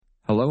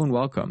Hello and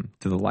welcome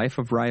to The Life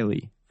of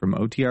Riley from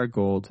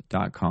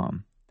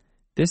OTRGold.com.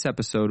 This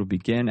episode will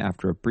begin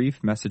after a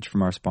brief message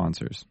from our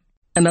sponsors.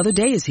 Another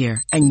day is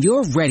here, and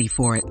you're ready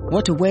for it.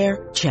 What to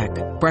wear? Check.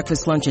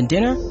 Breakfast, lunch, and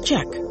dinner?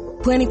 Check.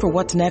 Planning for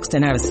what's next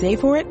and how to save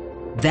for it?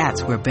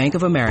 That's where Bank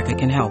of America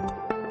can help.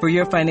 For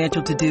your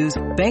financial to-dos,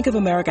 Bank of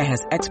America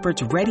has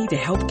experts ready to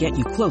help get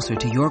you closer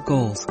to your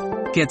goals.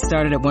 Get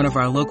started at one of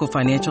our local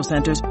financial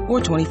centers or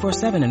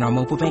 24/7 in our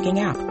mobile banking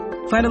app.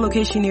 Find a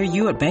location near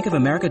you at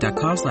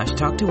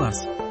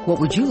bankofamerica.com/talktous. What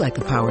would you like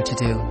the power to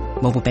do?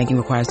 Mobile banking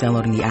requires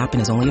downloading the app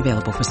and is only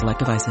available for select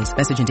devices.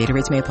 Message and data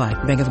rates may apply.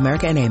 Bank of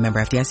America N.A., member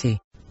FDIC.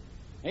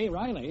 Hey,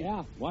 Riley.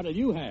 Yeah? What'll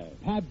you have?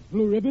 Pabst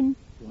Blue Ribbon?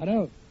 What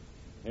else?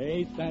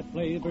 Taste that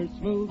flavor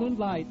smooth and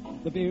light.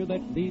 The beer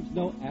that leaves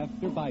no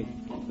afterbite.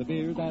 The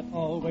beer that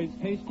always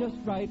tastes just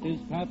right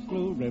is Pabst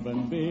Blue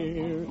Ribbon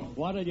beer.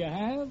 What'll you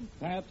have?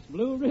 Pabst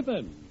Blue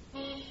Ribbon.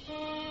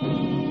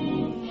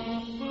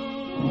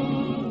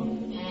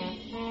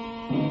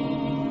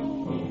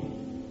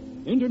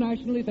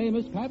 Internationally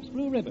famous Pabst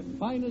Blue Ribbon,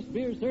 finest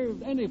beer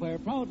served anywhere,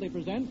 proudly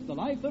presents The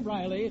Life of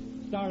Riley,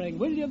 starring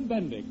William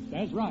Bendix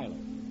as Riley.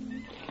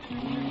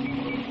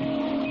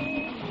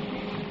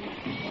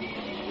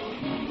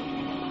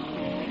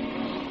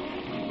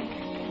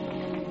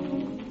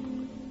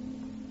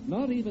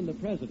 Not even the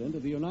President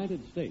of the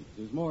United States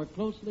is more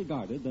closely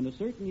guarded than a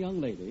certain young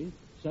lady,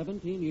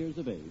 17 years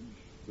of age,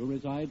 who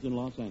resides in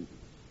Los Angeles.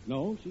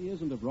 No, she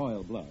isn't of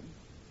royal blood,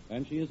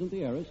 and she isn't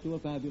the heiress to a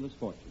fabulous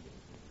fortune.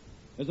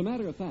 As a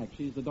matter of fact,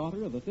 she's the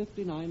daughter of a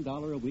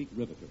 $59-a-week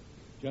riveter,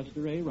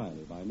 Chester A.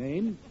 Riley by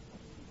name,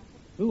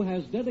 who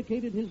has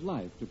dedicated his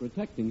life to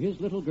protecting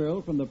his little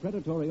girl from the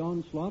predatory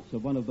onslaughts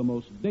of one of the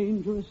most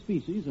dangerous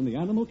species in the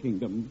animal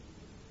kingdom,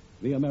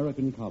 the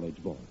American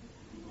college boy.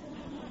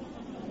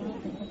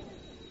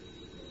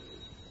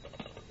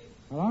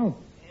 Hello?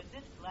 Is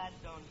this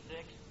Gladstone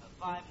 6,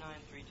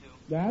 5932?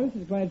 Yeah, this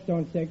is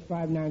Gladstone 6,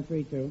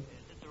 5932. Is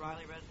this the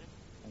Riley residence?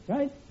 That's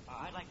right.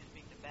 I'd like to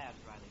speak to Babs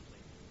Riley,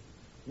 please.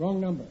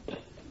 Wrong number.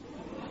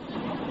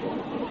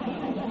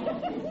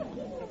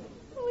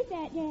 Who is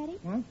that, Daddy?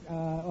 Huh?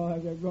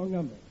 Wrong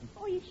number.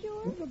 Oh, you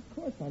sure? Well, of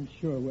course I'm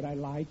sure. Would I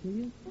lie to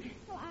you?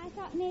 Well, I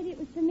thought maybe it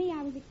was for me.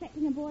 I was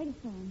expecting a boy to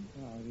phone.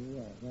 Oh, you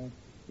were. Well,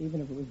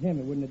 even if it was him,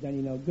 it wouldn't have done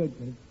you no good,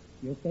 because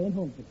you're staying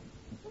home tonight.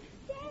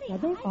 Daddy, Now,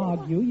 don't I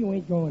argue. You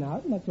ain't going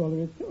out, and that's all there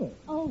is to it.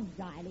 Oh,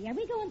 Riley, are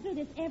we going through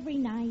this every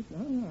night?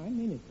 No, I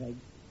mean it, Peg.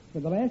 For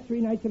the last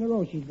 3 nights in a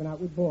row, she's been out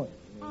with boys.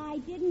 I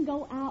didn't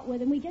go out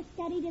with him. We just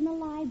studied in the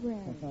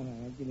library.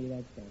 Give me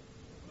that stuff.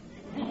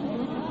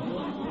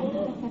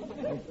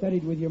 I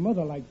studied with your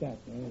mother like that.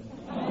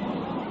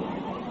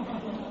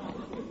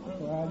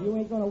 Well, you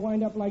ain't going to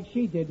wind up like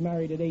she did,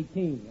 married at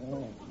 18.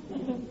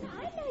 I'm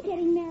not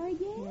getting married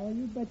yet. Well,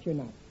 you bet you're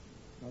not.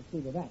 I'll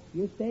see to that.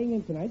 You're staying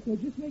in tonight, so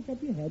just make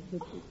up your head.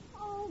 That...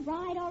 All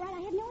right. I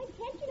have no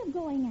intention of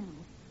going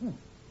out. Huh.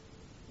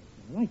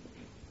 I like it.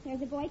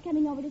 There's a boy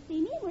coming over to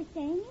see me, and we're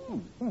staying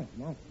in. Fine.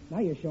 Now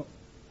you're showing...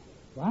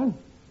 What?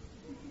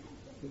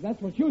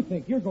 That's what you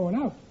think. You're going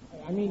out.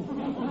 I mean,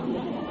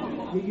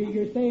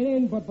 you're staying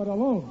in, but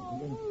alone. Oh,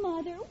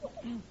 Mother.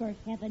 For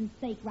heaven's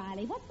sake,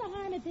 Riley, what's the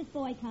harm if this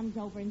boy comes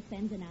over and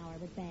spends an hour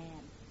with Babs?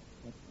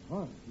 What's the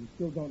harm? You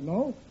still don't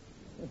know?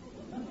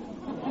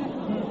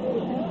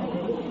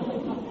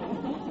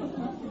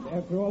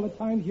 After all the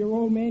times your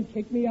old man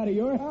kicked me out of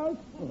your house?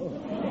 Oh,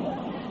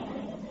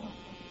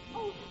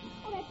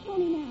 that's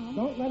Tony now.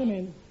 Don't let him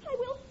in. I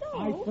will so.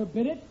 I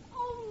forbid it.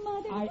 Oh,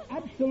 Mother. I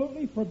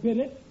absolutely forbid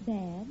it.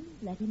 Babs,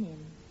 let him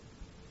in.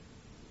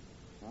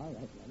 All right,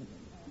 let him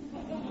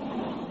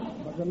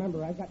in. But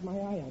remember, I got my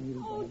eye on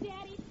you. Oh, Babs.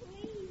 Daddy,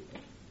 please.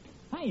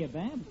 Hiya,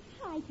 Babs.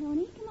 Hi,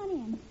 Tony. Come on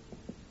in.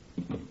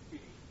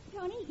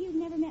 Tony, you've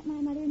never met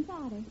my mother and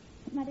father.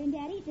 Mother and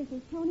Daddy, this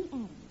is Tony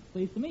Adams.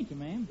 Pleased to meet you,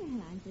 ma'am.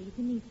 Well, I'm pleased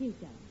to meet you,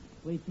 sir.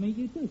 Pleased to meet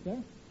you, too,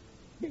 sir.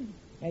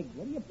 Hey,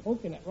 what are you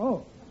poking at?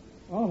 Oh,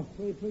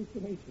 pleased to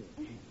meet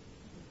you.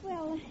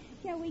 Well,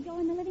 shall we go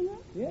in the living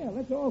room? Yeah,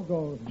 let's all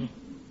go.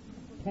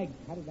 Peg,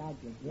 cut it out.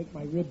 You'll break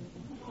my ribs.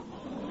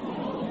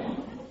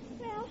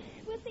 Well,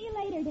 we'll see you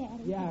later,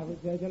 Daddy. Yeah,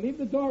 but, leave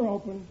the door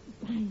open.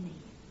 Finally.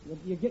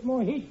 You get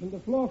more heat from the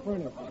floor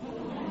furnace.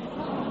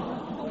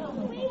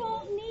 We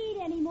won't need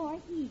any more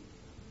heat.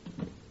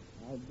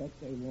 I'll bet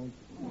they won't.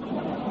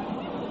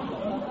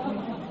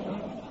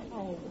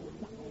 Oh,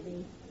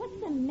 Riley, what's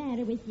the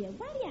matter with you?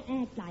 Why do you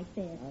act like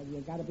this?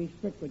 You got to be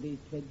strict with these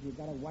kids. You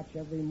got to watch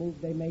every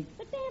move they make.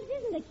 But Babs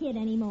isn't a kid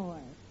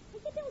anymore.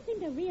 But you don't seem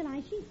to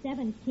realize she's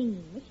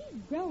 17. Well,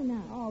 she's grown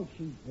up. Oh,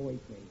 she's boy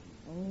crazy.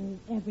 Oh,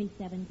 every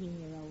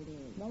 17-year-old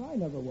is. Well, I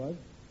never was.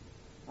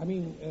 I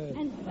mean,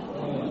 And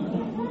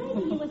why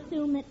do you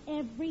assume that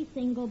every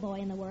single boy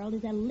in the world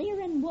is a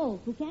leering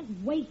wolf who can't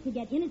wait to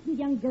get innocent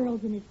young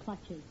girls in his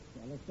clutches?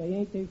 well, if they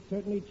ain't, they've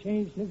certainly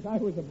changed since I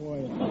was a boy.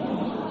 And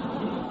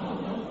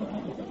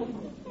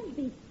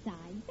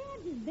besides,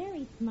 Babs is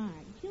very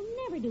smart. She'll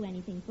never do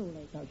anything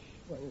foolish. Now,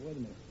 wait a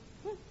minute.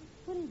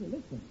 What is it?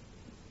 Listen.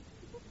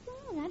 What's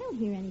wrong? I don't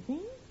hear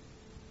anything.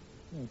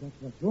 No,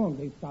 that's what's wrong.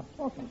 They stopped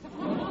talking.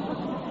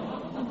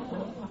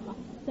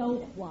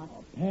 So what?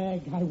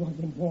 Peg, I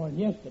wasn't born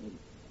yesterday.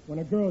 When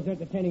a girl's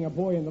entertaining a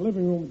boy in the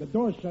living room with the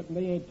door shut and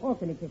they ain't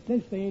talking, it's a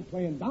cinch they ain't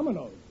playing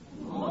dominoes.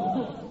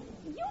 Oh,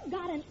 you've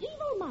got an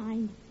evil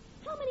mind.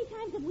 How many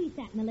times have we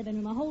sat in the living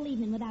room a whole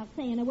evening without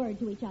saying a word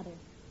to each other?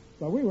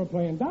 Well, we were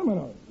playing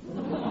dominoes.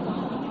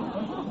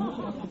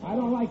 I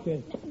don't like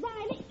this.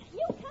 Riley,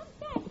 you come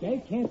back.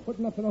 They can't put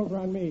nothing over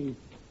on me.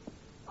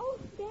 Oh,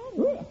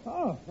 Daddy.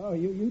 Oh,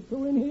 you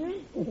two in here?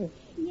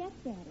 Yes,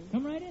 Daddy.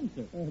 Come right in,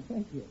 sir.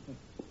 Thank you.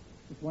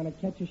 Just want to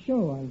catch a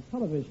show on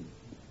television.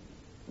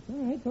 All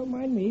right, don't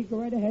mind me. Go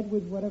right ahead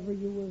with whatever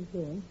you were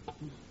doing.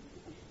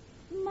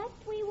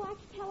 Must we watch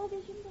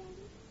television,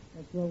 Daddy?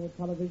 What's wrong with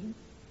television?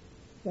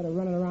 Instead of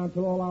running around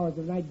till all hours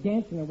of the night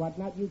dancing and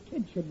whatnot, you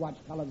kids should watch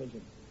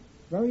television.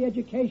 Very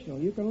educational.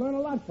 You can learn a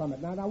lot from it.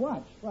 Now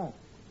watch. What?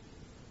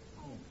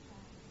 Oh,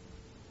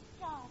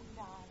 John,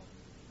 darling,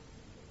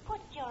 put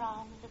your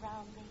arms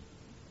around me.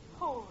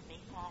 Hold me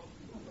tight.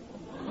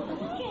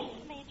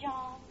 Kiss me,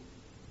 John.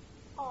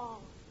 Oh,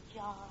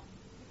 John,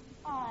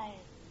 I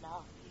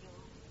love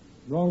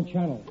you. Wrong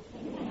channel.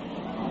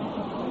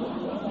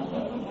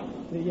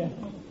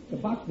 The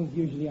boxing's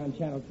usually on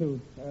channel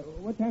 2.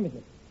 What time is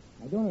it?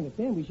 I don't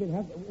understand. We should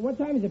have... What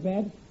time is it,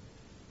 Babs?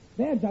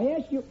 Babs, I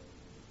asked you...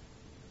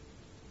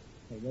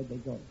 Hey, where'd they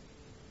go?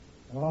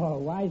 Oh,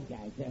 wise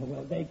guys.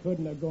 Well, they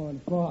couldn't have gone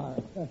far.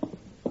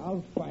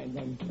 I'll find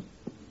them.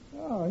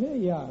 Oh, here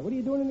you are. What are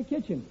you doing in the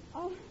kitchen?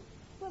 Oh,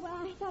 well,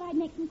 I thought I'd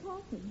make some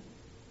coffee.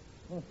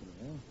 Coffee,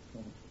 huh?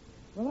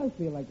 Well, I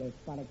feel like a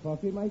spot of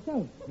coffee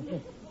myself.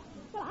 Well,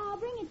 I'll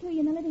bring it to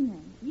you in the living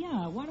room.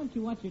 Yeah, why don't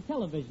you watch your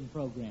television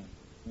program?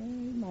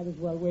 You might as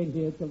well wait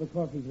here till the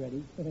coffee's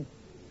ready.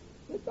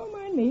 Just don't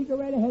mind me. Go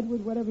right ahead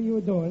with whatever you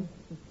were doing.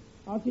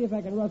 I'll see if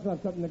I can rustle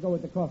up something to go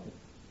with the coffee.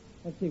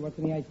 Let's see what's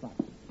in the icebox.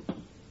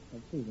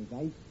 Let's see, there's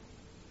ice.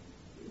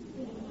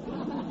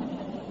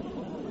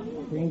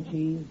 Cream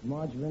cheese,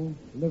 margarine,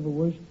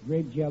 liverwurst,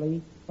 grape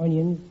jelly,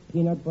 onions,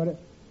 peanut butter.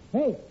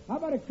 Hey, how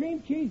about a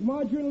cream cheese,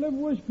 margarine,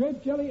 liverwurst,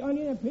 grape jelly,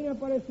 onion, and peanut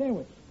butter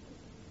sandwich?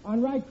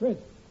 On rye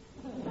crisp.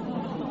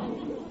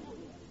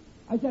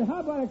 I said,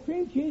 how about a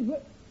cream cheese...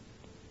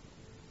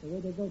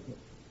 Where'd they go to?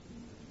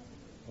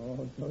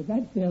 Oh, so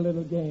that's their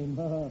little game.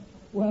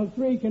 Well,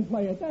 3 can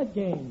play at that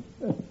game.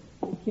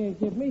 You can't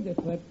give me the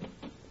slip.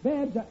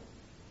 Babs, it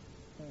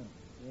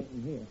ain't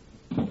in here.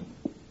 Oh,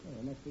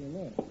 it must be in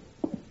there.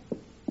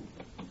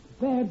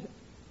 Babs.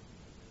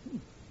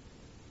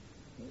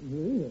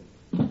 Here it is.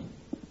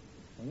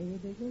 Funny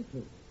where'd they go to?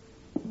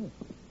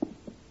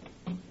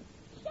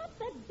 Shut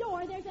the door.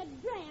 There's a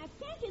draft.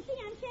 Can't you see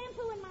I'm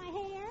shampooing my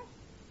hair?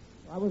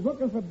 I was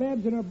looking for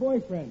Babs and her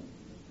boyfriend.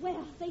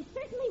 Well, they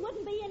certainly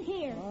wouldn't be in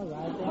here. All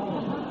right.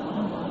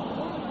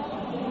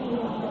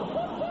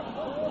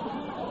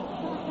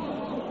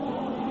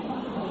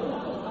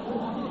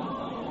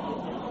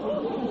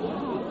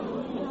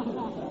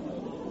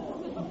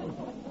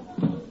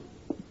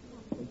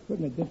 They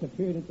couldn't have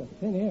disappeared into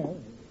thin air.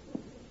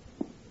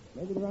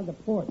 Maybe they're on the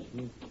porch.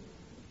 They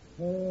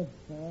ain't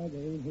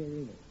here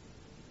either.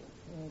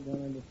 I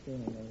don't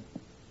understand.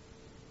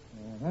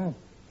 Uh-huh.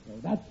 So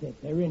that's it.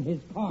 They're in his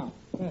car.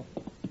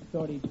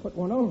 Thought he'd put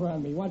one over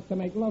on me. Wants to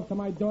make love to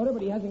my daughter,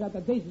 but he hasn't got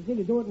the decency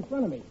to do it in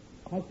front of me.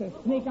 Has to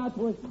sneak out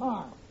to his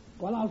car.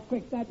 Well, I'll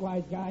fix that,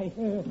 wise guy.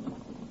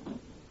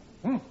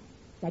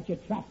 Got you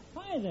trapped.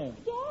 Hi there.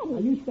 Daddy. Now,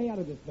 you stay out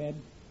of this bed.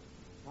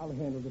 I'll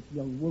handle this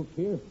young wolf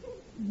here.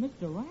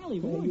 Mr. Riley,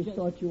 we Well, were you just...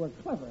 thought you were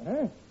clever,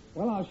 huh?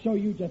 Well, I'll show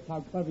you just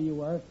how clever you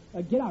were.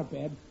 Get out,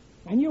 Babs.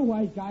 And you,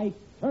 wise guy,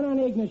 turn on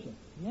the ignition.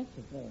 Yes,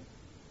 sir.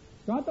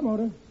 Start the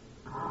motor.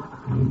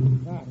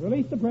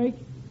 Release the brake.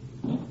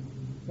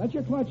 Let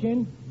your clutch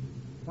in.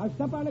 Now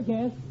step on the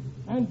gas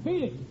and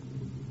beat it.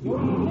 You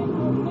want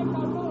to take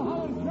out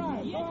Mulholland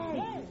Drive. Yes, Go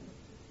sir.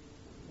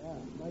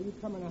 on. Now you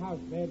come in the house,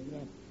 Babs.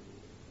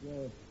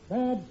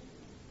 Babs.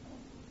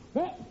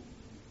 Babs.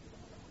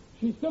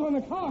 She's still in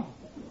the car.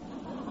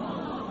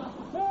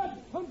 Babs,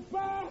 come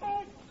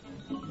back.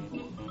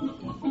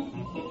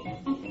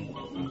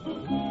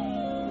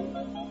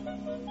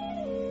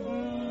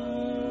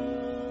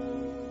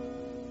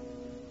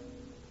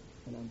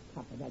 And on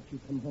top of that, you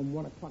come home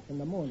 1 o'clock in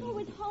the morning. I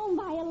was home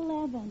by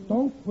 11.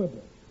 Don't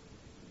quibble.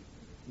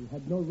 You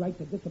had no right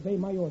to disobey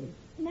my orders.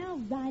 Now,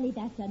 Riley,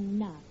 that's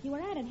enough. You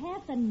were at it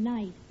half the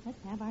night.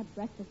 Let's have our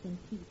breakfast in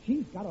peace.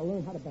 She's got to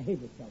learn how to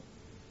behave herself.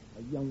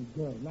 A young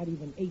girl, not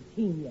even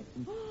 18 yet.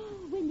 And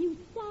Will you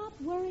stop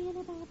worrying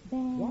about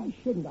that? why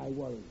shouldn't I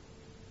worry?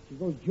 She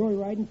goes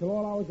joyriding till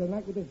all hours of the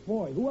night with this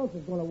boy. Who else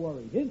is going to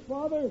worry? His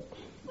father?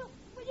 Well,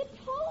 you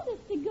told us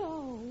to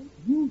go.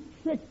 You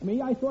tricked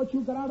me. I thought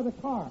you got out of the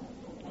car.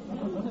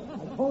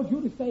 I told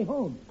you to stay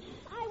home.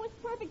 I was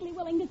perfectly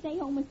willing to stay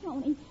home with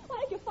Tony.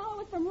 Why did you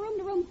follow us from room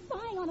to room,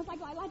 spying on us like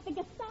the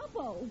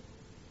Gestapo?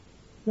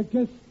 The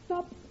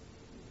Gestapo?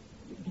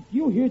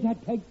 You hear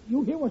that, Peg?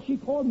 You hear what she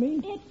called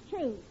me? It's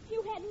true.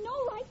 You had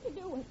no right to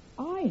do it.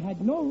 I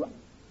had no right.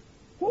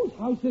 Whose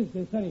house is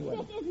this, anyway?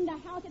 This isn't a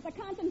house. It's a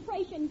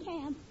concentration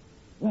camp.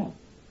 Well,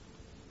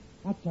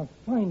 that's a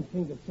fine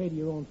thing to say to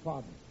your own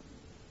father.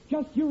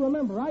 Just you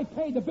remember, I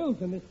pay the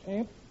bills in this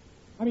camp.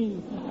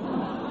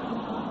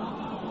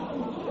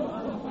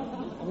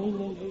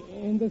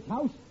 in this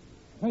house.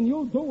 And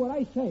you'll do what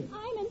I say.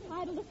 I'm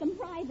entitled to some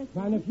privacy.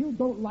 And if you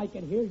don't like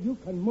it here, you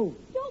can move.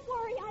 Don't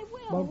worry, I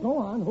will. Well, go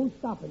on. Who's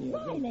stopping you?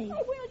 Riley.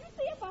 I will. You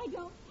see if I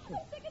don't. I'm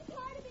sick and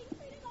tired of being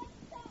treated like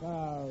stuff.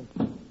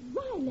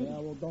 Riley. Yeah,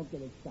 well, don't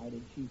get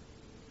excited. She's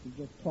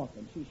just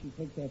talking. She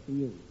takes after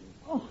you.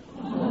 Oh.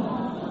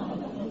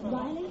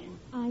 Riley,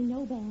 I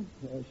know Bab.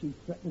 She's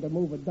threatened to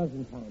move a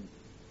dozen times.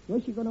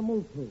 Where's she going to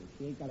move to?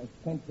 She ain't got a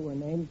cent to her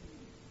name.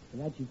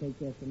 And that she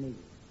takes after me.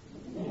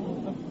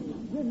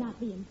 You're not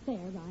being fair,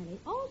 Riley.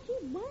 All she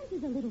wants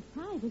is a little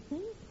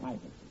privacy.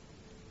 Privacy.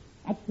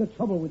 That's the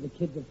trouble with the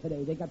kids of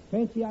today. They got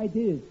fancy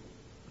ideas.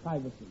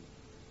 Privacy.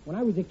 When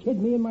I was a kid,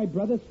 me and my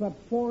brother slept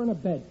 4 in a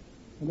bed.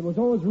 And there was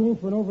always room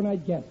for an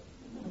overnight guest.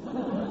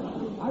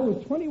 I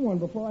was 21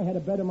 before I had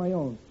a bed of my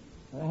own.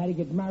 And I had to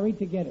get married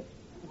to get it.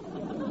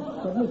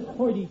 But Miss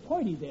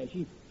Hoity-Toity there,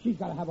 she's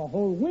got to have a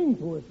whole wing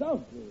to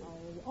herself.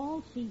 Oh,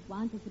 all she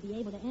wants is to be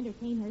able to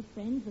entertain her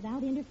friends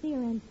without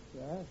interference.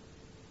 Yeah?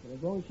 But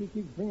as long as she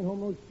keeps bringing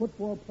home those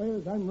football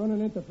players, I'm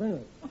running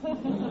interference.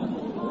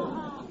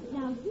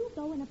 Now, you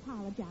go and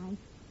apologize.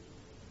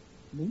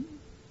 Me?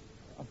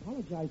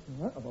 Apologize to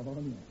her? Oh,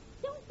 no.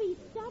 Don't be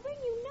stubborn.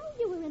 You know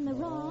you were in the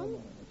wrong.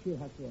 No. She'll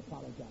have to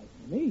apologize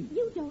to me.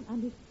 You don't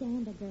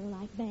understand a girl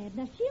like Bab.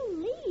 Now, she'll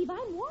leave.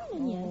 I'm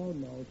warning you. Oh,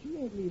 no. She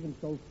ain't leaving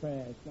so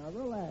fast. Now,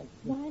 relax.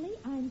 Riley,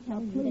 I'm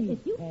telling now, you that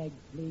if you... Peg,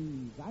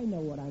 please. I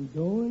know what I'm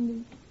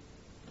doing.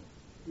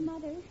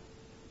 Mother.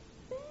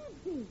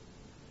 Babsy.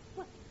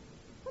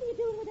 What are you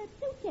doing with that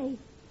suitcase?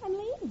 I'm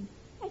leaving.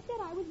 I said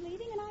I was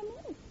leaving, and I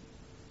meant it.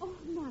 Oh,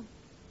 now,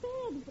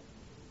 Babs,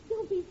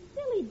 don't be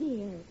silly,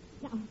 dear.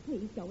 Now,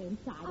 please go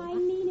inside. I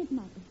mean it,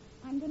 Mother.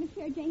 I'm going to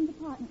share Jane's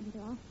apartment with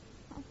her.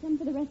 I'll send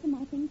for the rest of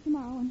my things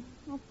tomorrow, and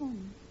I'll phone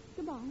her.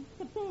 Goodbye.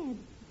 But, Babs,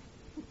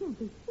 don't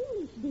be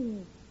foolish,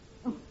 dear.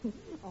 Oh,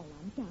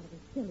 I'm sorry,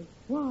 silly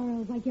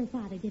quarrel. Why, your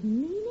father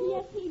didn't mean it.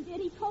 Yes, he did.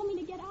 He told me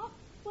to get out.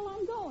 Well,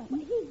 I'm going. Well,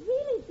 he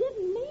really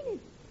didn't mean it.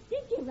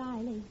 Did you,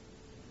 Riley?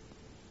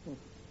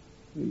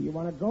 You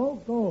want to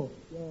go? Go.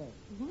 Yeah.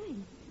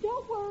 Riley.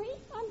 Don't worry.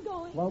 I'm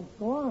going. Well,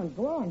 go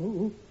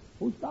on.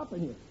 Who's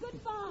stopping you?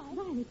 Goodbye.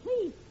 Riley,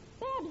 please.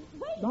 Babs,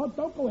 wait. No,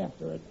 don't go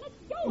after it. Let's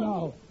go.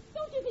 No.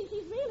 Don't you think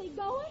she's really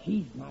going?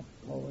 She's not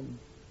going.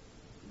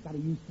 You got to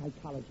use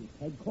psychology,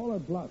 Peg. Call her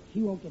bluff.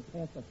 She won't get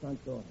past the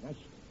front door. Now,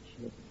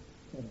 shit.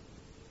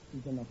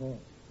 She's in the hall.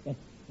 There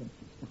she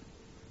stopped.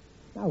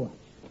 Now watch.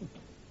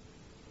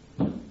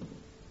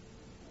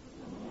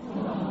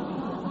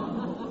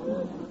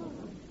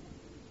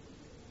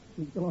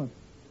 She's gone.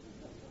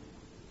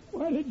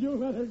 Why did you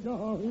let her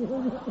go?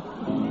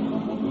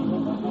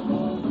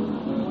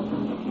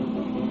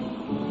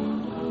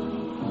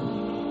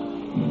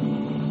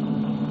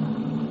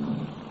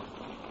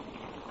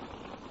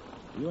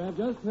 You have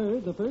just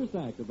heard the first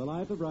act of The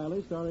Life of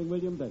Riley, starring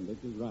William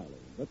Bendix as Riley.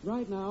 But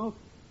right now,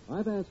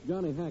 I've asked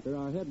Johnny Hacker,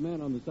 our head man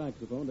on the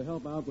saxophone, to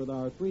help out with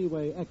our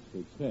three-way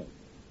experts test.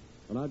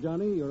 Well, now,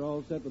 Johnny, you're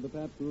all set with the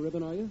Pabst Blue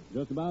Ribbon, are you?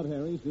 Just about,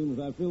 Harry, as soon as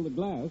I fill the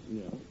glass.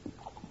 Yeah.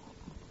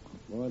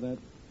 Boy, that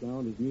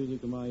sound is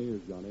music to my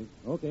ears, Johnny.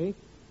 Okay,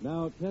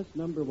 now test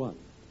number 1.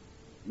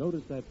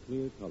 Notice that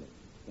clear color,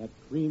 that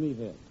creamy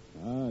head.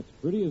 Ah, it's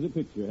pretty as a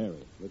picture,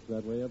 Harry. Looks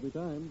that way every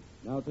time.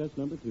 Now test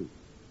number 2.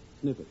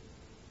 Sniff it.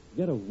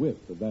 Get a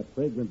whiff of that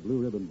fragrant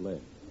Blue Ribbon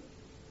blend.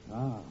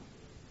 Ah,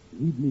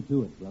 lead me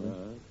to it, brother.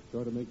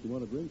 Sort of makes you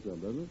want to drink some,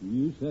 doesn't it?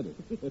 You said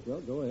it.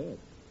 Well, go ahead.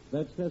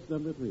 That's test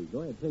number 3.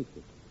 Go ahead, taste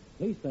it.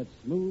 Taste that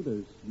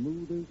smoother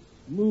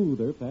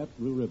Pabst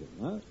Blue Ribbon,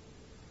 huh?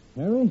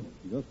 Harry,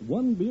 just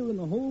one beer in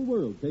the whole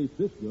world tastes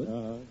this good.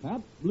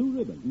 Pabst Blue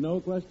Ribbon. No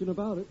question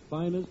about it.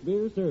 Finest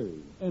beer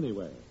served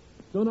anywhere.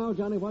 So now,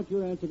 Johnny, what's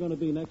your answer going to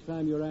be next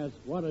time you're asked,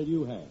 what'll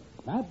you have?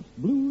 Pabst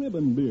Blue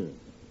Ribbon beer.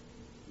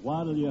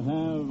 What'll you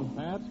have?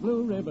 Pabst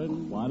Blue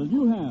Ribbon. What'll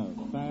you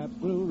have? Pabst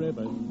Blue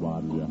Ribbon.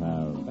 What'll you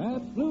have?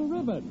 Pabst Blue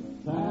Ribbon.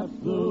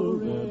 Pabst Blue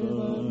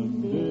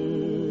Ribbon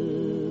beer.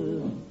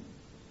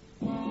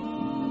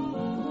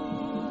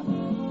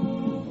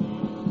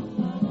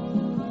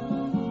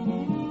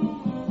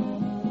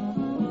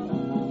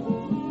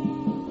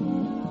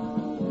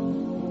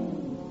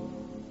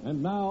 And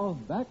now,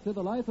 back to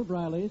The Life of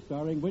Riley,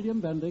 starring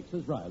William Bendix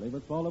as Riley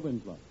with Paula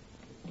Winslow.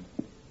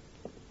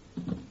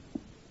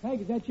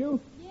 Peg, is that you?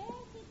 Yes,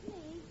 it's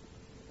me.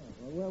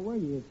 Well, where were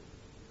you? It's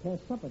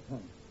past supper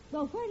time.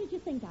 Well, where did you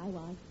think I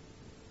was?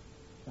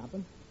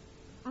 Shopping?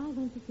 I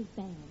went to see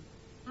Bab.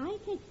 I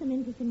take some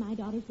interest in my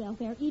daughter's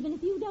welfare, even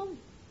if you don't.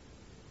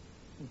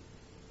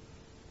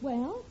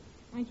 Well,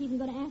 aren't you even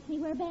going to ask me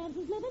where Babs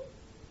is living?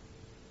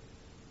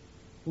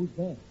 Who's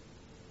there?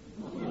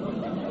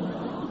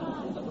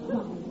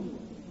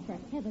 For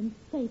heaven's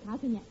sake, how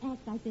can you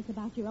act like this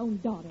about your own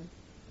daughter?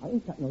 I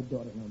ain't got no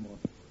daughter no more.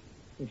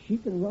 If she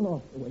can run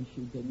off the way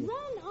she did.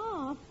 Run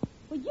off?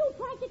 Well, you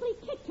practically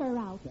kicked her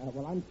out.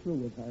 Well, I'm through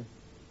with her.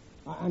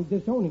 I'm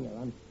disowning her.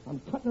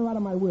 I'm cutting her out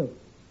of my will.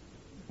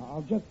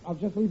 I'll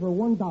just leave her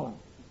 $1.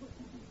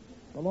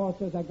 The law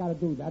says I got to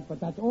do that, but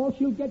that's all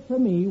she'll get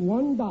from me,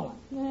 $1.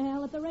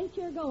 Well, at the rate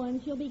you're going,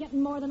 she'll be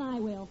getting more than I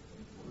will.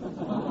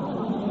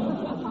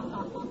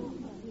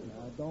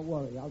 Don't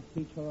worry. I'll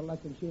teach her a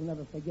lesson she'll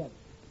never forget.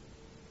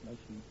 Unless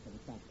she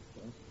comes back,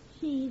 of course.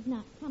 She's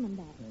not coming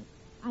back. Yes.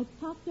 I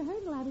talked to her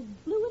till I was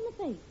blue in the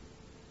face.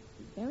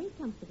 She's very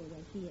comfortable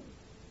where she is.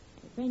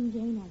 Her friend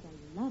Jane has a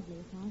lovely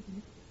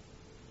apartment.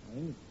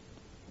 Fine.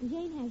 And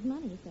Jane has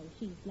money, so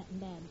she's letting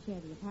Dad share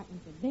the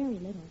apartment for very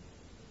little.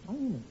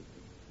 Fine.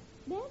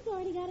 Dad's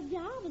already got a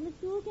job in the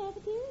school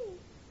cafeteria.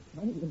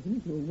 I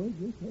listen to a word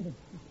you say.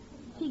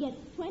 She gets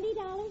 $20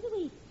 a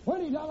week.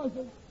 $20?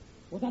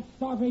 Well, that's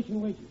starvation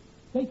wages.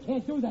 They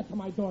can't do that to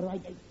my daughter.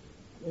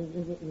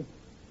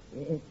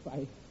 If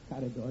I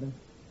had a daughter.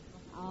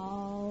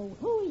 Oh,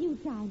 who are you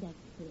trying to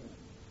kid?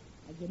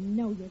 You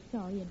know you're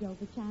sorry you drove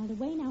the child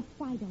away. Now,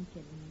 why don't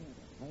you admit it?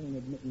 I ain't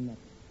admitting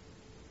nothing.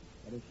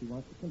 But if she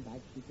wants to come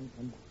back, she can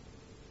come back.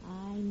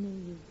 I knew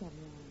you'd come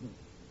around.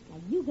 Now,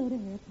 you go to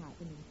her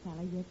apartment and tell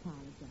her you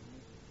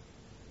apologize.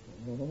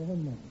 Oh,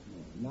 no,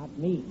 not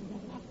me.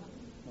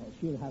 Oh,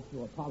 she'll have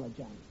to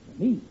apologize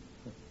to me.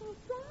 Oh,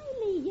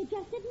 Riley, you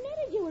just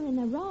admitted you were in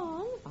the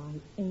wrong. I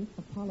ain't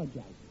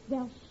apologizing.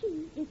 Well,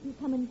 she isn't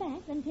coming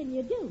back until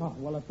you do. Oh,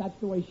 well, if that's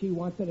the way she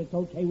wants it, it's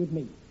okay with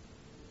me.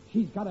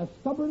 She's got a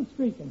stubborn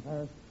streak in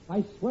her.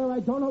 I swear I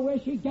don't know where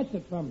she gets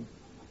it from.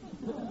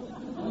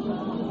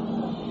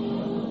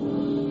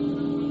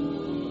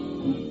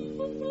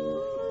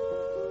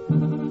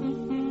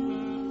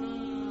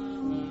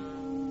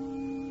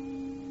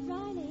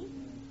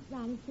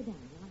 Riley, sit down.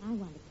 I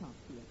want to talk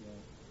to you.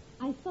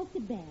 Yeah. I spoke to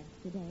Babs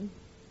today.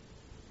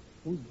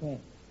 Who's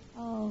Babs?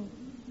 Oh,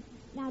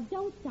 now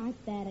don't start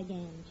that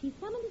again. She's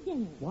coming to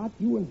dinner. What?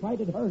 You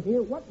invited her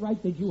here? What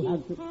right did you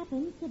have to... She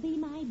happens to be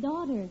my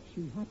daughter.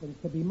 She happens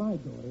to be my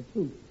daughter,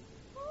 too.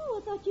 Oh,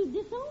 I thought you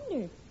disowned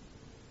her.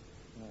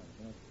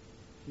 Well,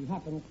 she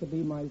happens to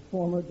be my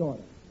former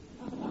daughter.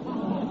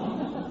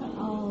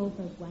 Oh,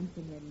 for once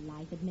in your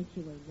life, admit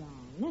you were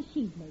wrong. Now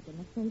she's making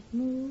the first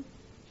move.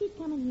 She's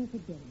coming here for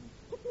dinner.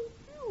 Took me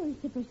hours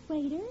to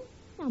persuade her.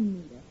 Now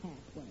meet her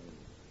halfway.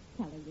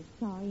 Tell her you're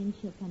sorry and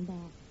she'll come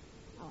back.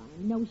 Oh,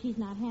 I know she's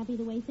not happy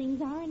the way things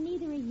are, and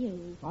neither are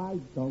you. I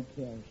don't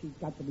care. She's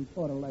got to be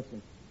taught a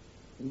lesson,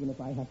 even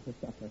if I have to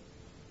suffer.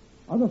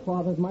 Other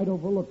fathers might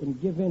overlook and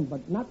give in,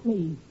 but not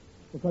me,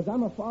 because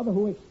I'm a father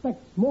who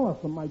expects more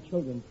from my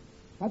children.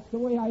 That's the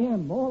way I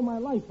am. All my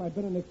life, I've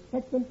been an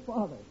expectant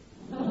father.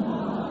 That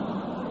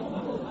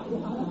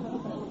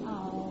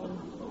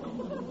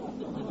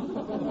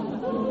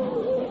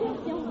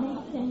don't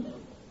make sense.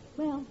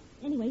 Well,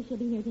 anyway, she'll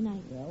be here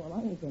tonight. Yeah, well,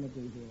 I ain't going to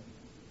be here.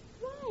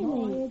 Riley.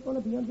 No, I ain't going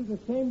to be under the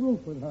same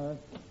roof with her.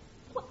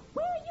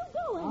 Where are you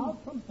going? I'll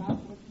come back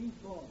when she's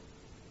gone.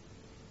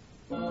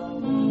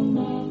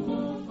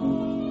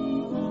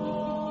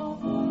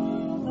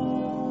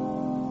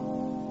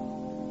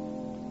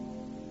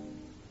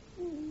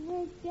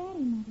 Where's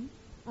Daddy, Mother?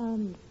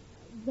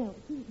 Well,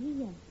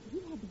 he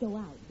had to go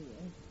out,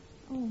 dear.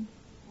 Oh.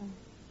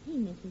 He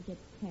misses you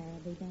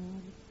terribly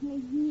bad.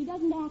 He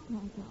doesn't act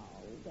like it. Oh,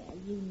 well,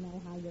 you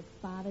know how your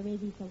father is.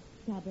 He's so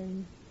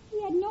stubborn. He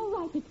had no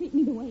right to treat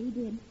me the way he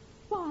did,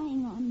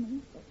 spying on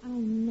me. I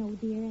know,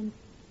 dear,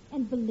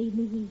 and believe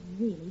me, he's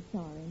really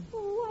sorry.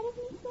 Well, why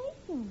doesn't he say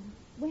so?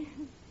 Well,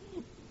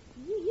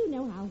 you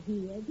know how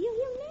he is.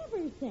 He'll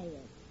never say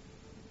it.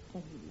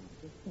 But he loves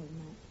you so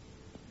much.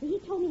 He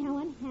told me how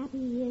unhappy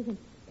he is, and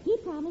he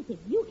promised if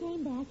you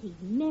came back,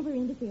 he'd never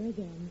interfere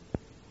again.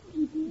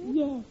 He did?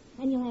 Yes,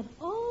 and you'll have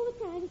all the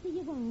privacy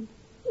you want.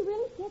 He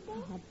really said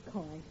that? Of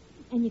course.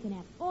 And you can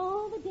have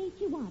all the dates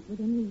you want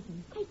within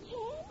reason. I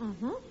can?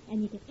 Uh-huh.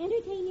 And you can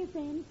entertain your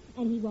friends,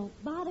 and he won't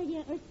bother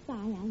you or spy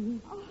on you.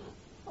 Oh,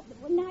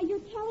 well, now you're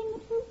telling the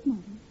truth,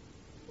 Mother.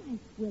 Why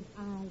would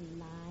I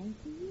lie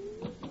to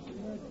you?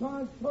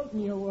 Darn certain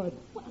you would.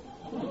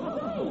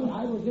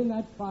 I was in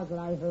that closet.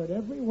 I heard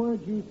every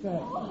word you said.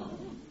 Oh,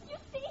 you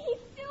see,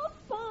 he's still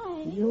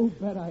spying. You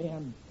bet I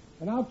am.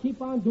 And I'll keep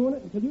on doing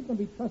it until you can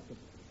be trusted.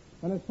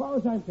 And as far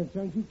as I'm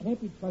concerned, you can't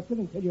be trusted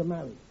until you're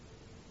married.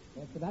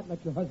 After that,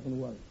 let your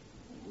husband worry.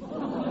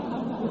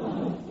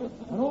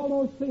 And all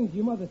those things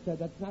your mother said,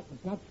 that's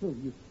not true.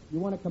 You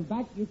want to come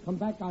back, you come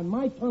back on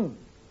my terms.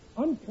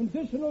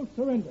 Unconditional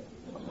surrender.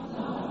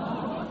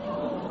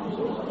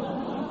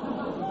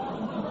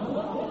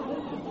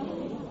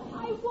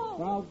 I won't.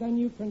 Well, then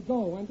you can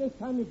go. And this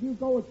time, if you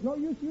go, it's no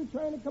use you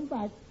trying to come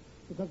back,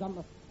 because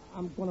I'm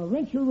going to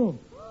rent your room.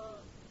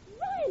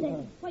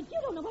 Riley! But you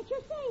don't know what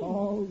you're saying.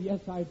 Oh, yes,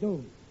 I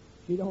do.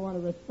 She don't want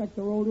to respect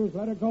her elders.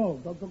 Let her go.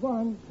 Go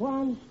on. Go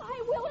on.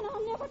 I will, and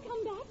I'll never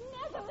come back.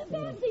 Never.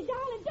 Babsy,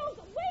 darling, don't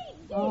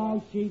wait, dear.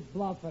 Oh, she's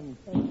bluffing.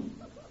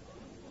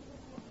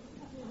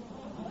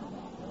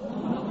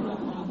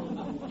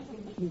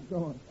 She's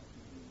going.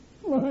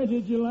 Why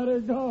did you let her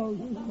go?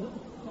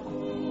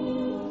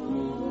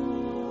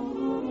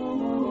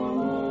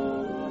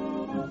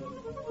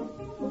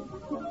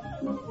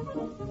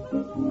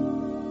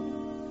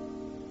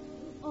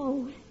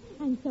 Oh,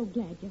 I'm so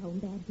glad you're home,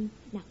 Babsy.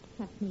 Now,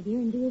 trust me, dear,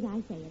 and do as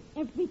I say.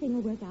 Everything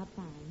will work out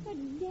fine. But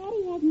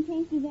Daddy hasn't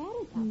changed his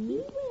attitude. He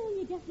will.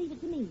 You just leave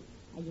it to me.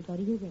 Now, you go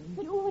to your room.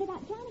 But what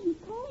about Johnny? He's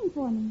calling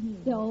for me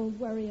here. Don't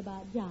worry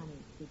about Johnny.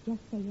 You just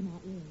stay in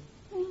that room.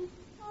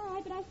 All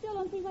right, but I still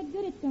don't see what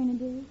good it's going to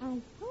do. I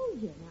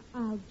told you. Now,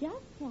 I'll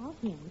just tell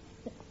him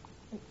that...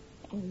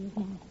 there he is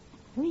now.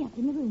 Hurry up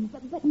in the room.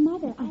 But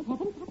Mother, I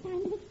haven't got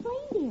time to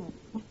explain, dear.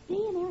 Now,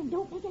 stay in there and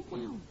don't make a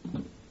sound.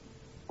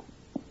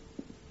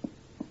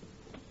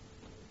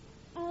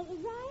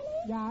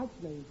 Riley? Yeah,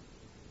 it's me.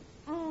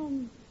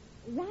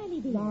 Riley,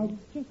 dear. Now,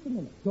 just a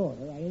minute.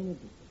 Daughter, I ain't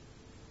interested.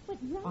 But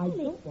I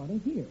Riley... don't want to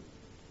hear.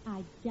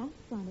 I just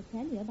want to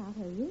tell you about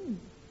her room.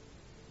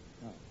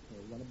 Oh, so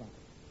what about it?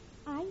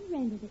 I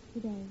rented it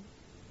today.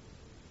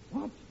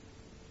 What?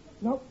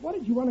 Now, what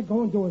did you want to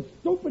go and do a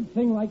stupid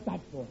thing like that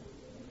for?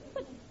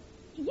 But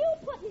you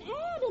put an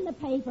ad in the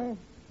paper.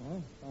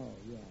 Huh? Oh,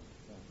 yeah.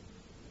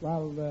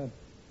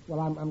 Well,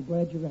 I'm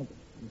glad you rented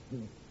it.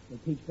 You'll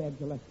teach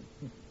Babs a lesson.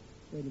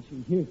 Wait till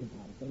she hears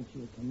about it, then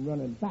she'll come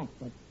running back,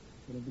 but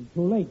it'll be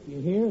too late. Do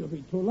you hear? It'll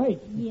be too late.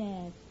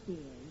 Yes,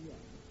 dear,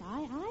 yes.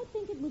 I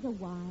think it was a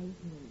wise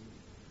move.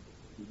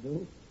 You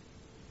do?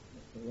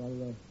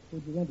 Well,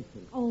 who'd you rent it to?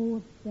 Oh,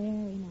 a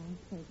very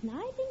nice person.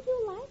 I think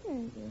you'll like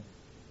her.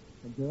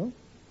 A girl?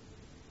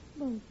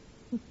 Well,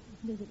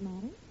 does it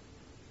matter?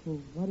 Well,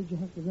 why did you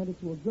have to rent it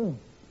to a girl?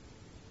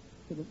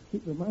 It'll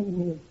keep reminding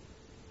me of...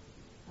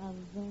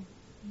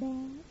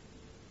 Dad?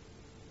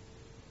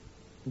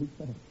 Who's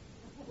that?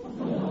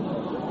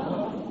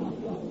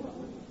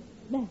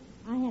 Well,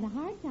 I had a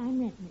hard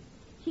time renting it.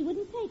 She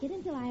wouldn't take it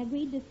until I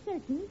agreed to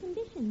certain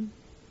conditions.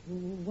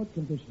 What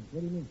conditions?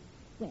 What do you mean?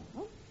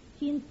 Well,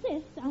 she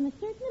insists on a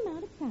certain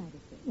amount of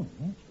privacy. Well,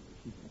 naturally,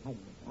 she's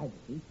entitled to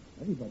privacy.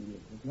 Everybody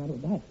is. What's the matter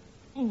with that?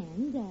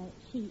 And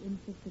she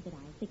insisted that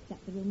I fix up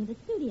the room with a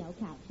studio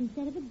couch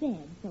instead of a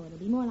bed, so it'll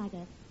be more like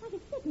a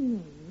sitting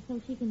room, so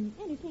she can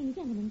entertain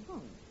gentlemen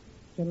callers.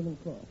 Gentlemen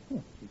callers?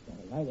 Well, she's got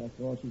a right.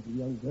 After all, she's a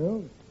young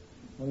girl.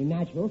 Only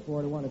natural for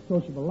her to want a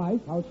sociable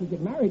life. How'd she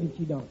get married if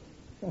she don't?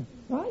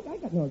 I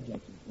got no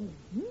objections.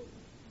 Mm-hmm.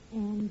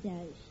 And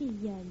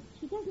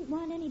she doesn't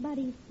want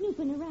anybody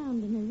snooping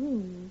around in her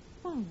room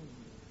spying on her.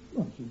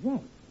 Well, she's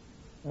right.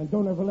 And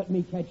don't ever let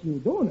me catch you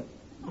doing it.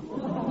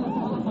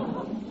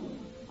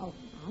 Oh,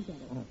 I'll get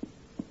it.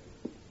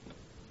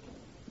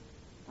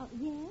 Oh,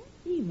 yes?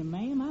 Evening,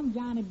 ma'am. I'm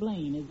Johnny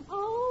Blaine.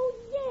 Oh,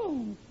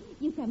 yes.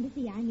 You come to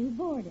see our new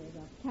boarder.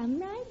 Well, come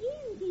right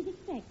in. He's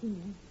expecting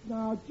you.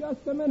 Now,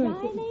 just a minute.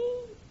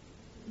 Riley,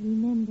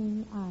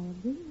 remember our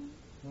agreement.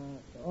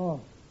 Oh,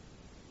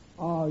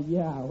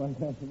 yeah.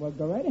 Well,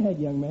 go right ahead,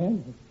 young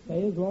man.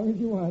 Stay as long as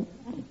you want.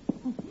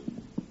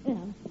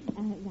 Well,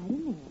 right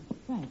in there.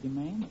 Thank you,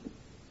 ma'am.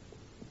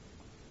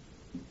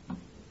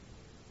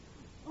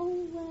 Oh,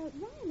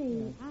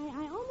 Riley,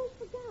 I almost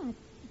forgot.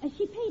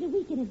 She paid a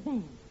week in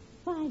advance.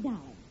 $5.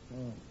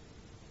 Oh.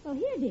 Oh,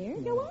 here, dear.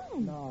 Go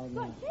on. No.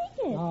 Go, take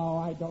it. No,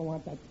 I don't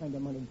want that kind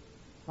of money.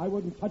 I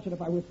wouldn't touch it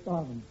if I was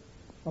starving.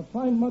 A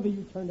fine mother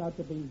you turned out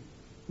to be.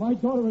 My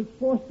daughter is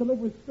forced to live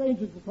with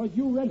strangers because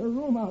you rent her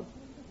room out.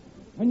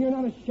 And you're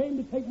not ashamed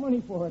to take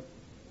money for it.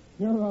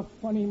 You're a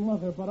funny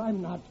mother, but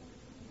I'm not.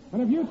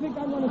 And if you think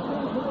I'm going to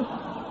stand for this,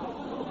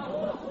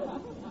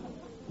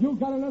 you've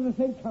got another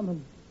thing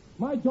coming.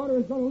 My daughter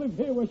is going to live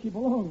here where she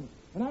belongs,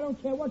 and I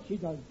don't care what she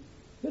does.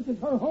 This is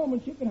her home,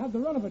 and she can have the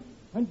run of it.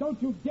 And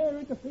don't you dare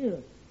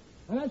interfere.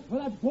 And as for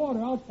that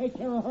boarder, I'll take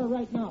care of her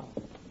right now.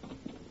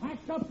 Pack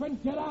up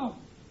and get out.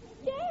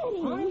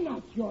 Daddy! I'm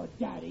not your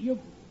daddy. You...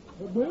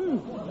 There.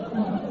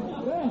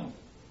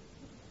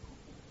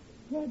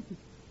 Fred,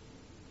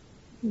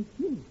 it's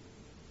you.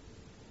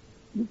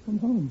 You've come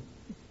home.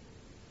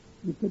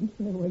 You couldn't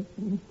stay away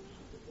from me.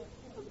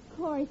 Of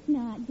course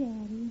not,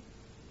 Daddy.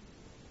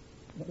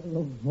 What a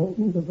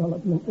revolting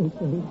development this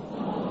is.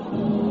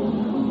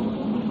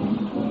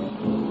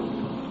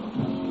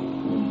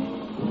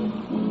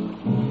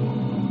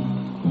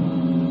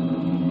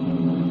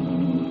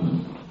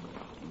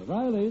 The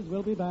Rileys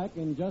will be back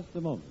in just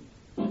a moment.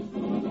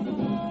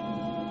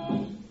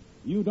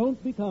 You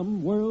don't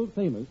become world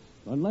famous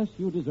unless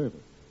you deserve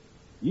it.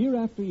 Year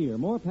after year,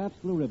 more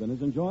Pabst Blue Ribbon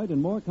is enjoyed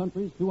in more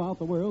countries throughout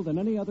the world than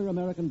any other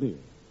American beer.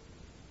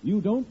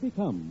 You don't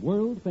become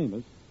world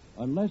famous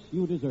unless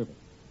you deserve it.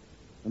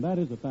 And that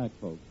is a fact,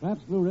 folks.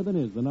 Pabst Blue Ribbon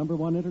is the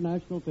 #1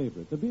 international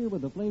favorite, the beer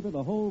with the flavor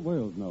the whole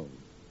world knows.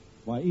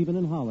 Why, even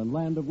in Holland,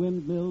 land of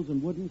windmills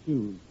and wooden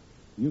shoes,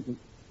 you can...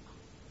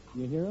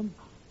 You hear them?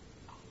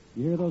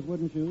 You hear those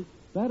wooden shoes?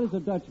 That is a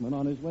Dutchman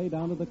on his way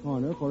down to the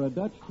corner for a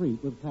Dutch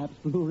treat with Pabst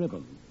Blue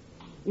Ribbon.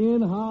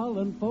 In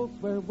Holland, folks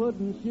wear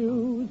wooden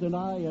shoes, and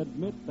I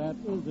admit that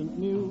isn't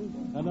news.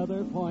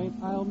 Another point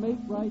I'll make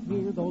right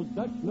here, those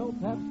Dutch know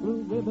Pabst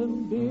Blue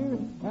Ribbon beer.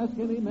 Ask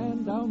any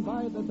man down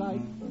by the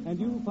dike, and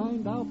you'll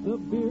find out the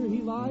beer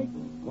he likes.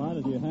 What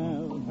did you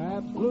have?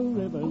 Pabst Blue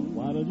Ribbon.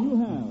 What did you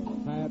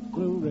have? Pabst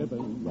Blue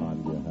Ribbon. What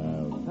did you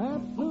have?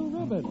 Pabst Blue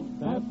Ribbon.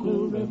 Pabst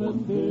Blue Ribbon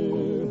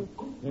beer.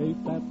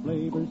 Taste that that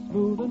flavor's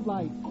smooth and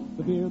light,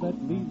 the beer that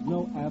leaves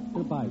no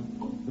afterbite,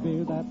 the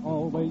beer that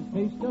always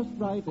tastes just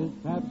right is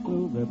Pabst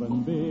Blue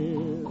Ribbon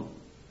beer.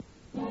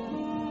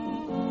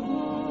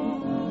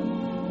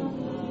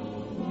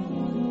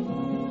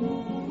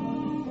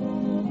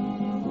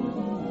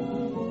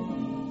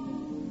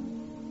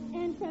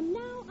 And from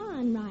now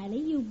on, Riley,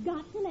 you've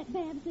got to let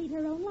Babs lead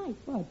her own life.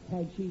 But,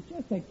 Peg, she's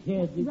just a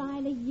kid.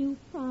 Riley, you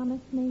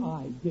promised me.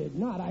 I did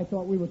not. I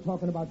thought we were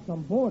talking about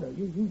some border.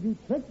 You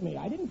tricked me.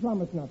 I didn't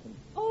promise nothing.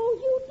 Oh,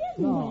 you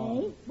didn't,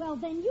 No. eh? Well,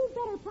 then you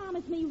better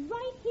promise me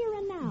right here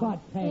and now.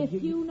 But, Peg,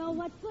 if you know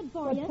what's good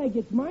for you. But, Peg,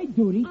 it's my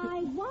duty.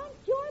 I want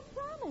your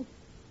promise.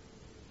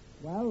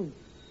 Well...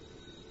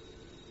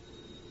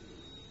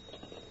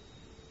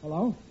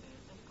 Hello? Is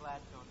this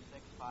Gladstone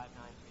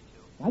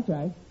 65932? That's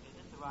right. Is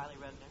this the Riley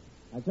residence?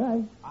 That's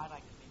right. I'd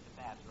like to speak to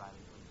Babs,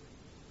 Riley,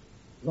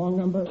 please. Wrong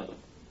number.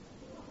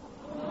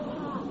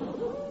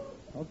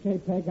 Okay,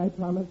 Peg, I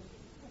promise.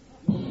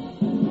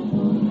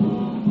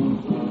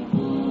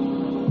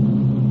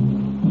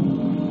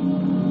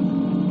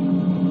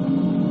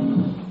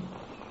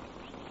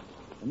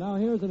 And now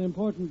here's an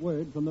important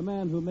word from the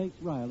man who makes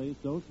Riley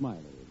so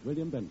smiley,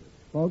 William Bender.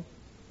 Folks,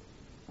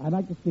 I'd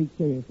like to speak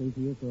seriously to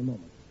you for a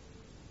moment.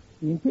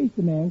 The increased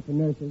demand for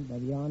nurses by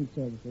the armed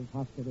services,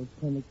 hospitals,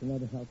 clinics, and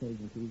other health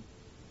agencies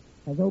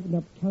has opened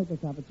up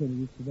countless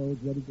opportunities to those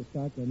ready to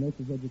start their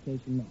nurses'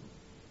 education now.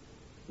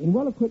 In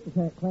well-equipped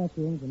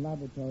classrooms and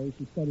laboratories,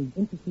 she studies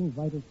interesting,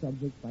 vital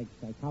subjects like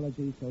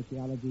psychology,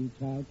 sociology,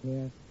 child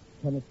care,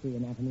 chemistry,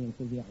 anatomy, and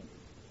physiology,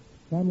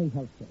 family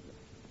health service.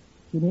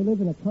 She may live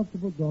in a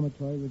comfortable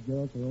dormitory with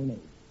girls her own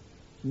age.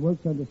 She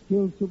works under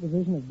skilled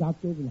supervision of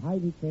doctors and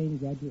highly trained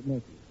graduate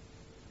nurses.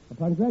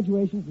 Upon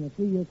graduation from a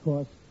 3-year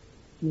course,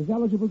 she is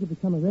eligible to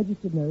become a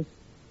registered nurse,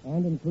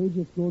 and in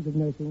collegiate schools of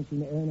nursing, she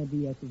may earn a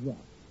B.S. as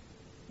well.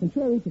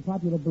 Contrary to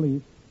popular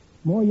belief,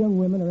 more young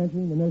women are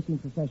entering the nursing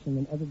profession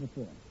than ever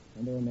before,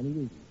 and there are many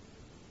reasons.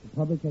 The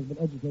public has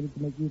been educated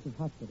to make use of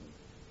hospitals.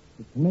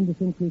 The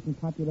tremendous increase in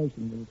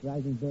population with its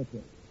rising birth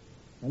rate,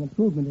 an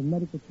improvement in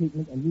medical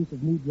treatment and use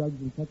of new drugs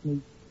and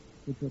techniques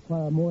which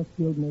require more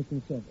skilled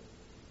nursing service.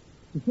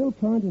 To fill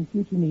current and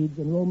future needs,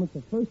 enrollments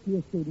of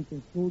first-year students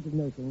in schools of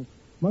nursing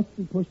must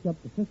be pushed up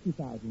to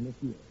 50,000 this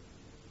year.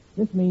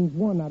 This means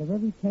 1 out of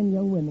every 10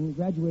 young women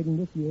graduating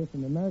this year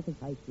from America's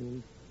high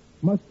schools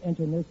must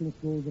enter nursing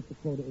schools if the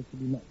quota is to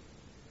be met.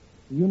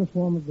 The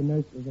uniform of the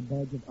nurse is a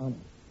badge of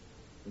honor.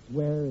 Its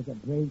wearer is a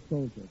brave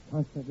soldier,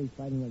 constantly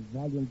fighting a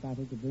valiant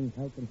battle to bring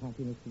health and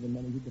happiness to the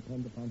many who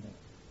depend upon her.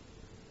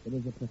 It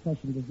is a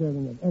profession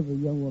deserving of every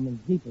young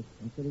woman's deepest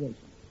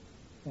consideration.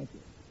 Thank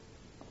you.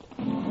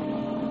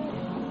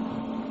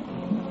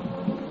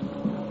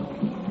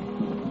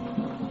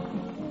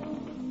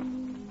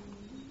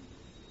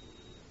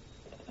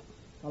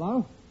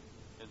 Hello?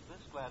 Is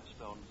this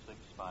Gladstone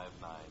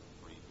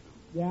 65932?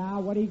 Yeah,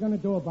 what are you going to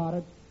do about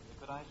it?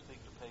 Could I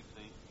speak to Peg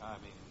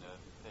Riley?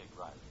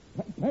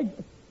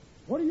 Peg?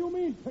 What do you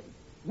mean?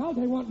 Now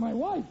they want my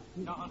wife.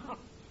 No.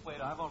 Wait,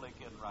 I'm only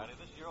kidding, Riley.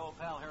 This is your old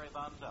pal, Harry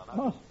Bonzel.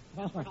 Oh.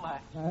 Just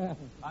relax.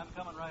 I'm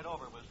coming right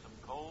over with some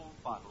cold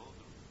bottles.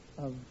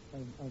 Of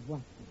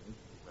what?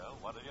 Well,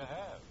 what do you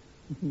have?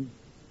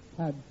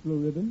 Pabst Blue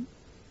Ribbon.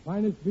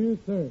 Finest beer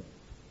served.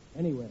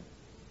 Anywhere.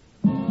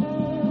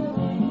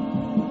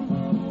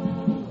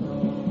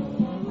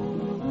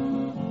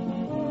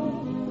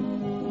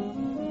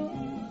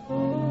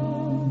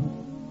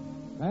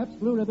 Pabst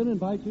Blue Ribbon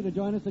invites you to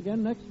join us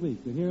again next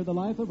week to hear The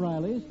Life of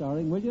Riley,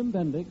 starring William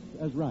Bendix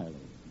as Riley.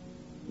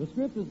 The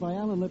script is by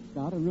Alan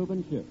Lipscott and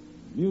Reuben Schiff.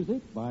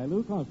 Music by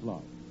Lou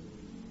Kosloff.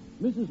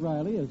 Mrs.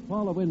 Riley is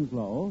Paula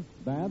Winslow.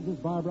 Babs is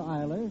Barbara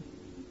Eiler.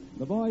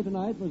 The boy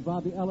tonight was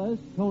Bobby Ellis,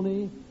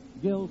 Tony,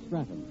 Gil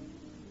Stratton.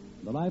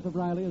 The Life of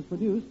Riley is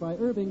produced by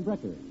Irving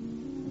Brecker.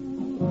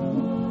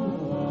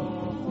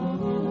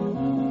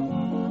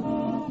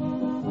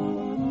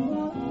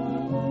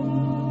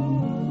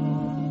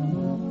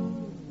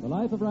 The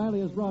Life of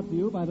Riley is brought to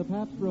you by the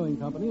Pabst Brewing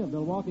Company of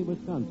Milwaukee,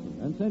 Wisconsin,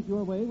 and sent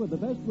your way with the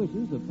best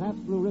wishes of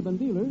Pabst Blue Ribbon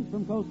dealers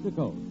from coast to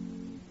coast.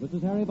 This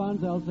is Harry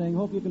Bonzel saying,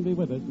 hope you can be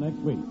with us next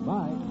week.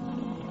 Bye.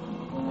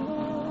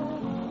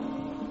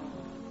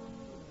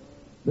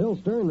 Bill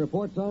Stern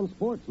reports on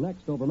sports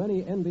next over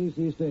many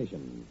NBC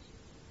stations.